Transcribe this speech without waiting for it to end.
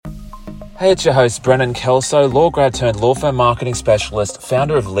Hey, it's your host, Brennan Kelso, law grad turned law firm marketing specialist,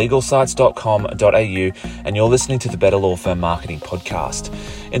 founder of legalsites.com.au, and you're listening to the Better Law Firm Marketing Podcast.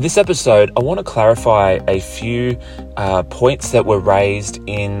 In this episode, I want to clarify a few points that were raised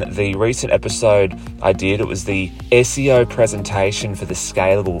in the recent episode I did. It was the SEO presentation for the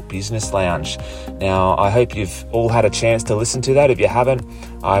Scalable Business Lounge. Now, I hope you've all had a chance to listen to that. If you haven't,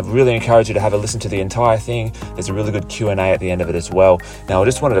 I really encourage you to have a listen to the entire thing. There's a really good Q&A at the end of it as well. Now, I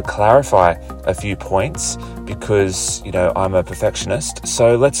just wanted to clarify a few points because, I'm a perfectionist.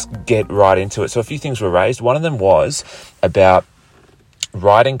 So let's get right into it. So a few things were raised. One of them was about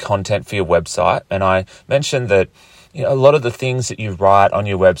writing content for your website. And I mentioned that a lot of the things that you write on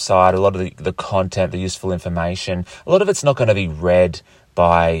your website, a lot of the content, the useful information, a lot of it's not going to be read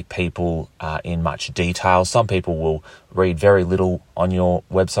by people in much detail. Some people will read very little on your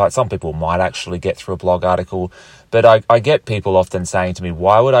website. Some people might actually get through a blog article. But I get people often saying to me,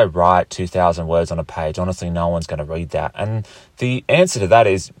 why would I write 2,000 words on a page? Honestly, no one's going to read that. And the answer to that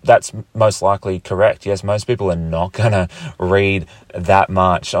is that's most likely correct. Yes, most people are not going to read that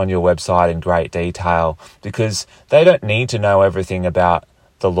much on your website in great detail because they don't need to know everything about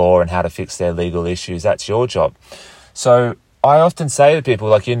the law and how to fix their legal issues. That's your job. So I often say to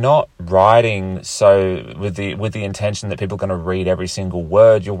people, you're not writing so with the intention that people are going to read every single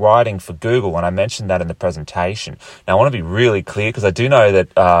word. You're writing for Google, and I mentioned that in the presentation. Now, I want to be really clear because I do know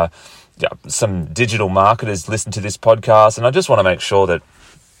that some digital marketers listen to this podcast, and I just want to make sure that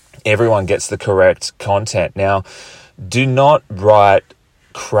everyone gets the correct content. Now, do not write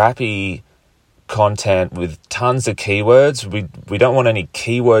crappy content with tons of keywords. We don't want any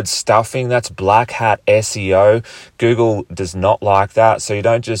keyword stuffing. That's black hat SEO. Google does not like that. So you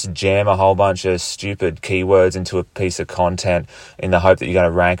don't just jam a whole bunch of stupid keywords into a piece of content in the hope that you're going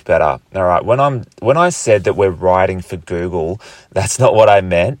to rank better. All right. When I said that we're writing for Google, that's not what I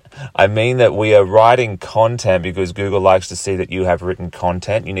meant. I mean that we are writing content because Google likes to see that you have written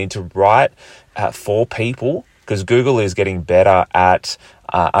content. You need to write for people because Google is getting better at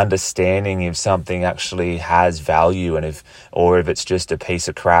understanding if something actually has value and if it's just a piece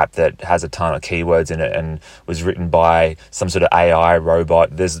of crap that has a ton of keywords in it and was written by some sort of AI robot.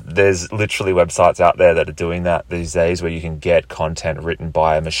 There's literally websites out there that are doing that these days where you can get content written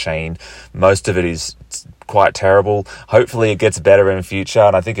by a machine. Most of it is quite terrible. Hopefully it gets better in the future,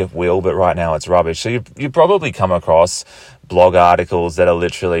 and I think it will, but right now it's rubbish. So you probably come across blog articles that are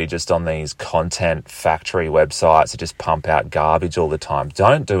literally just on these content factory websites that just pump out garbage all the time.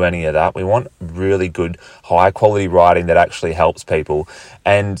 Don't do any of that. We want really good, high quality writing that actually helps people,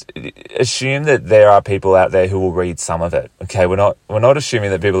 and assume that there are people out there who will read some of it. Okay, we're not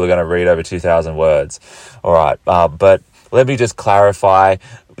assuming that people are going to read over 2,000 words. All right, but let me just clarify.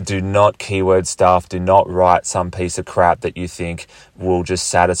 Do not keyword stuff. Do not write some piece of crap that you think will just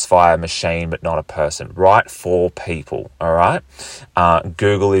satisfy a machine but not a person. Write for people, all right?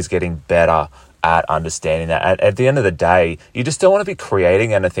 Google is getting better at understanding that. At the end of the day, you just don't want to be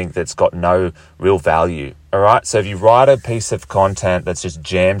creating anything that's got no real value, all right? So if you write a piece of content that's just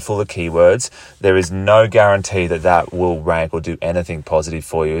jammed full of keywords, there is no guarantee that will rank or do anything positive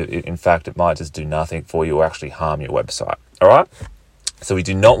for you. In fact, it might just do nothing for you or actually harm your website, all right? So we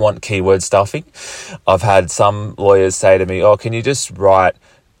do not want keyword stuffing. I've had some lawyers say to me, can you just write,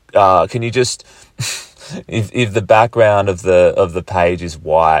 if the background of the page is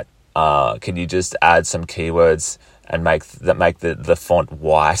white, can you just add some keywords and make the font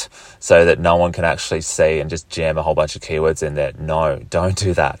white so that no one can actually see and just jam a whole bunch of keywords in there? No, don't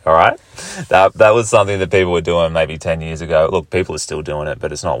do that, all right? That was something that people were doing maybe 10 years ago. Look, people are still doing it,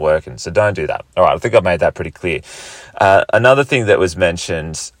 but it's not working, so don't do that. All right, I think I've made that pretty clear. Another thing that was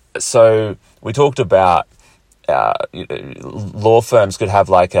mentioned, so we talked about law firms could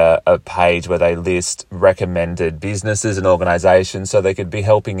have a page where they list recommended businesses and organizations, so they could be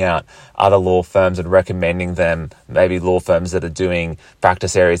helping out other law firms and recommending them, maybe law firms that are doing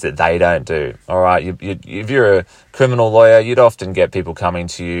practice areas that they don't do. All right, if you're a criminal lawyer, you'd often get people coming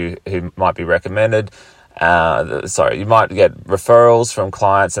to you who might be recommended. You might get referrals from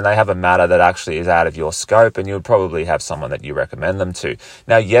clients and they have a matter that actually is out of your scope, and you would probably have someone that you recommend them to.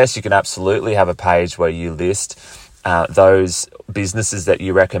 Now, yes, you can absolutely have a page where you list those businesses that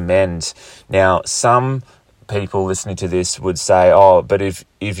you recommend. Now, some people listening to this would say, but if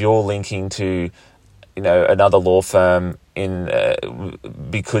you're linking to another law firm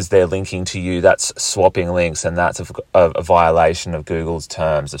because they're linking to you, that's swapping links, and that's a violation of Google's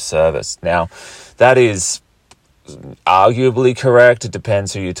terms of service. Now, that is arguably correct. It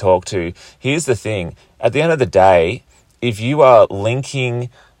depends who you talk to. Here's the thing. At the end of the day, if you are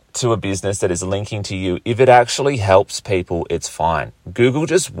linking to a business that is linking to you, if it actually helps people, it's fine. Google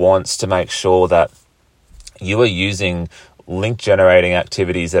just wants to make sure that you are using link generating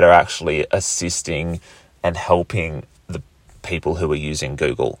activities that are actually assisting and helping the people who are using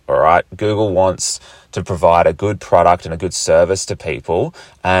Google. All right. Google wants to provide a good product and a good service to people,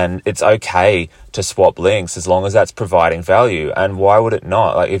 and it's okay to swap links as long as that's providing value. And why would it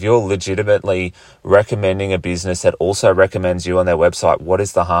not? Like, if you're legitimately recommending a business that also recommends you on their website, what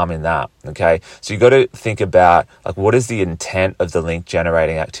is the harm in that? Okay. So you got to think about, like, what is the intent of the link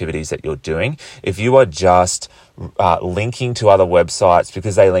generating activities that you're doing? If you are just linking to other websites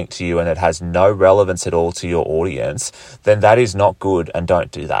because they link to you and it has no relevance at all to your audience, then that is not good, and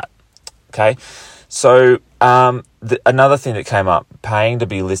don't do that. Okay. So another thing that came up, paying to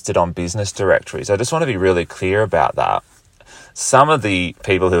be listed on business directories. I just want to be really clear about that. Some of the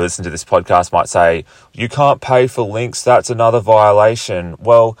people who listen to this podcast might say, you can't pay for links, that's another violation.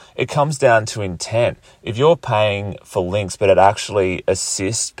 Well, it comes down to intent. If you're paying for links, but it actually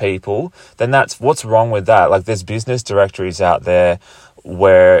assists people, then that's what's wrong with that. Like, there's business directories out there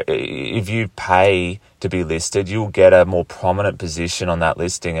where if you pay to be listed, you'll get a more prominent position on that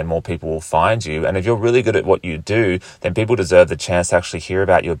listing and more people will find you. And if you're really good at what you do, then people deserve the chance to actually hear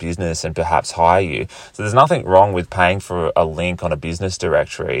about your business and perhaps hire you. So there's nothing wrong with paying for a link on a business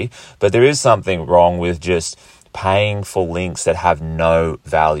directory, but there is something wrong with just paying for links that have no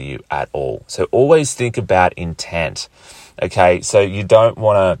value at all. So always think about intent. Okay, so you don't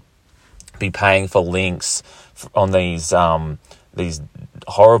want to be paying for links on these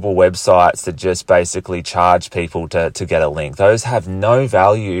horrible websites that just basically charge people to get a link. Those have no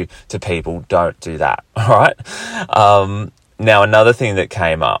value to people. Don't do that. All right. Now, another thing that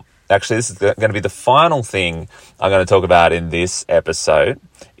came up, actually, this is going to be the final thing I'm going to talk about in this episode,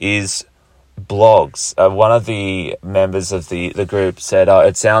 is blogs. One of the members of the group said,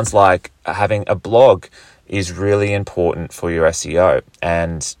 it sounds like having a blog is really important for your SEO.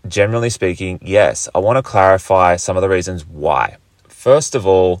 And generally speaking, yes. I want to clarify some of the reasons why. First of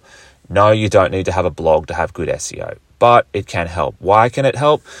all, no, you don't need to have a blog to have good SEO, but it can help. Why can it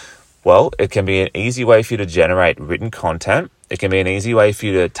help? Well, it can be an easy way for you to generate written content. It can be an easy way for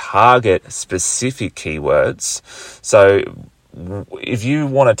you to target specific keywords. So if you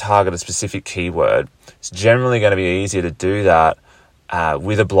want to target a specific keyword, it's generally going to be easier to do that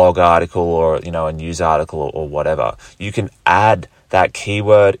with a blog article or, a news article or whatever. You can add that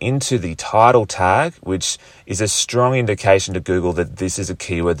keyword into the title tag, which is a strong indication to Google that this is a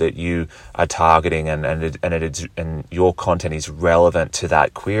keyword that you are targeting and your content is relevant to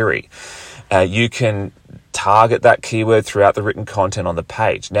that query. You can target that keyword throughout the written content on the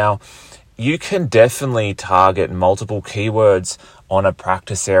page. Now, you can definitely target multiple keywords on a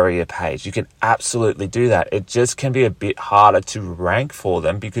practice area page. You can absolutely do that. It just can be a bit harder to rank for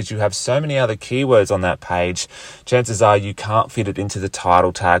them because you have so many other keywords on that page. Chances are you can't fit it into the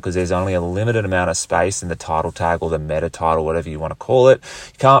title tag because there's only a limited amount of space in the title tag or the meta title, whatever you want to call it.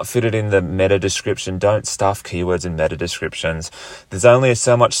 You can't fit it in the meta description. Don't stuff keywords in meta descriptions. There's only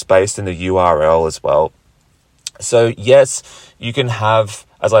so much space in the URL as well. So yes, you can have,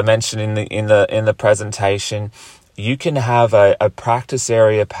 as I mentioned in the presentation, you can have a practice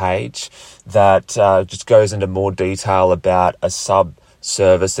area page that just goes into more detail about a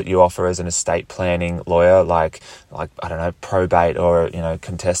sub-service that you offer as an estate planning lawyer, like I don't know, probate or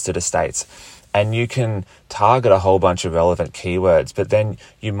contested estates. And you can target a whole bunch of relevant keywords, but then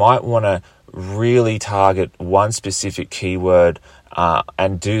you might want to really target one specific keyword,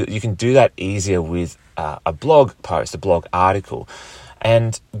 and you can do that easier with a blog post, a blog article.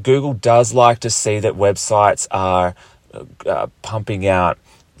 And Google does like to see that websites are pumping out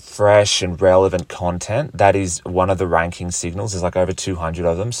fresh and relevant content. That is one of the ranking signals. There's like over 200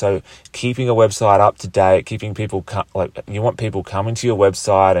 of them. So keeping a website up to date, keeping people, you want people coming to your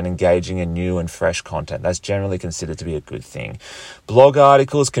website and engaging in new and fresh content. That's generally considered to be a good thing. Blog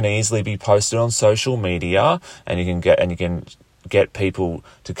articles can easily be posted on social media, and you can get people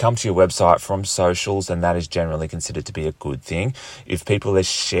to come to your website from socials, and that is generally considered to be a good thing. If people are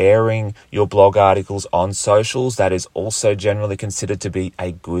sharing your blog articles on socials, that is also generally considered to be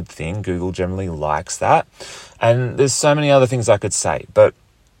a good thing. Google generally likes that. And there's so many other things I could say, but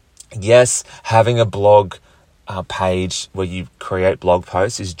yes, having a blog page where you create blog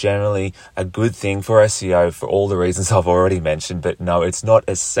posts is generally a good thing for SEO for all the reasons I've already mentioned. But no, it's not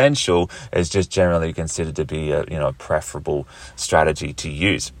essential. It's just generally considered to be a preferable strategy to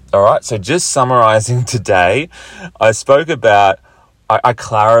use. All right. So just summarizing today, I spoke about I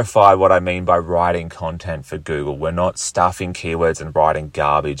clarify what I mean by writing content for Google. We're not stuffing keywords and writing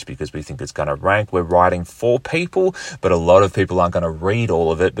garbage because we think it's going to rank. We're writing for people, but a lot of people aren't going to read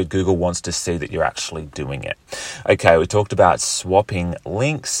all of it, but Google wants to see that you're actually doing it. Okay, we talked about swapping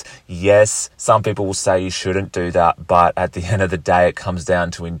links. Yes, some people will say you shouldn't do that, but at the end of the day, it comes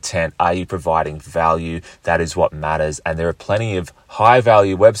down to intent. Are you providing value? That is what matters. And there are plenty of high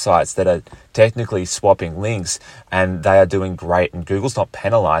value websites that are technically swapping links and they are doing great, and Google's not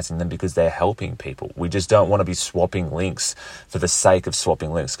penalizing them because they're helping people. We just don't want to be swapping links for the sake of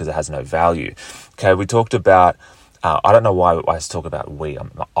swapping links because it has no value. Okay, we talked about I don't know why I talk about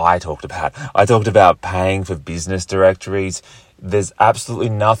I talked about paying for business directories. There's absolutely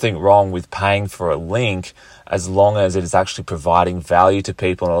nothing wrong with paying for a link as long as it is actually providing value to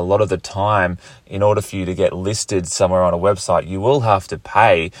people. And a lot of the time, in order for you to get listed somewhere on a website, you will have to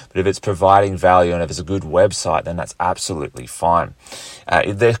pay. But if it's providing value and if it's a good website, then that's absolutely fine.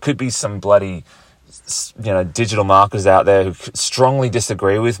 There could be some bloody digital marketers out there who strongly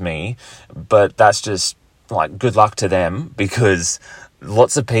disagree with me, but that's just like good luck to them, because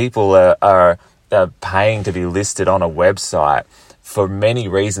lots of people are paying to be listed on a website for many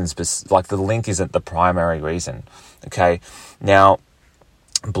reasons, but like the link isn't the primary reason. Okay, now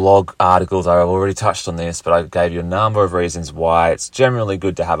blog articles, I've already touched on this, but I gave you a number of reasons why it's generally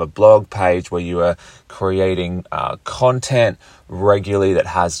good to have a blog page where you are creating content regularly that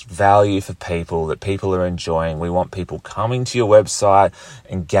has value for people, that people are enjoying. We want people coming to your website,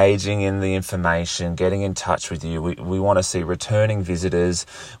 engaging in the information, getting in touch with you. We want to see returning visitors.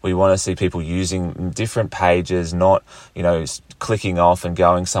 We want to see people using different pages, not, clicking off and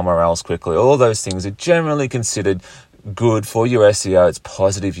going somewhere else quickly. All of those things are generally considered good for your SEO. It's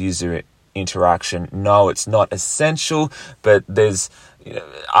positive user interaction. No, it's not essential, but there's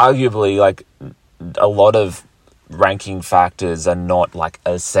arguably like a lot of ranking factors are not like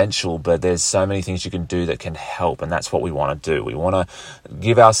essential, but there's so many things you can do that can help, and that's what we want to do. We want to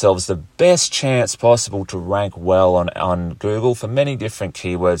give ourselves the best chance possible to rank well on Google for many different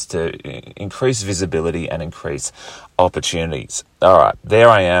keywords to increase visibility and increase opportunities. All right, there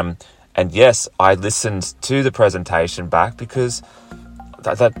I am. And yes, I listened to the presentation back because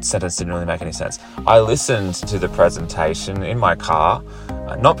that sentence didn't really make any sense. I listened to the presentation in my car,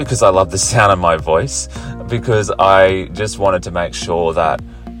 not because I love the sound of my voice, because I just wanted to make sure that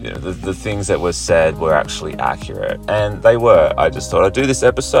the things that were said were actually accurate. And they were. I just thought I'd do this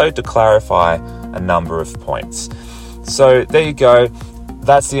episode to clarify a number of points. So there you go.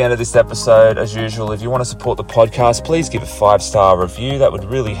 That's the end of this episode. As usual, if you want to support the podcast, please give a 5-star review. That would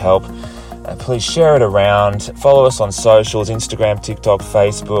really help. Please share it around. Follow us on socials, Instagram, TikTok,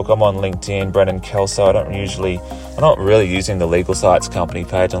 Facebook. I'm on LinkedIn, Brendan Kelso. I'm not really using the Legal Sites company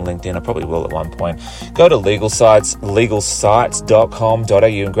page on LinkedIn. I probably will at one point. Go to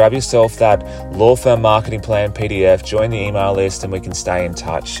legalsites.com.au and grab yourself that law firm marketing plan PDF. Join the email list and we can stay in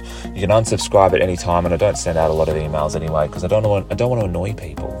touch. You can unsubscribe at any time, and I don't send out a lot of emails anyway because I don't want to annoy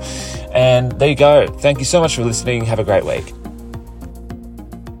people. And there you go. Thank you so much for listening. Have a great week.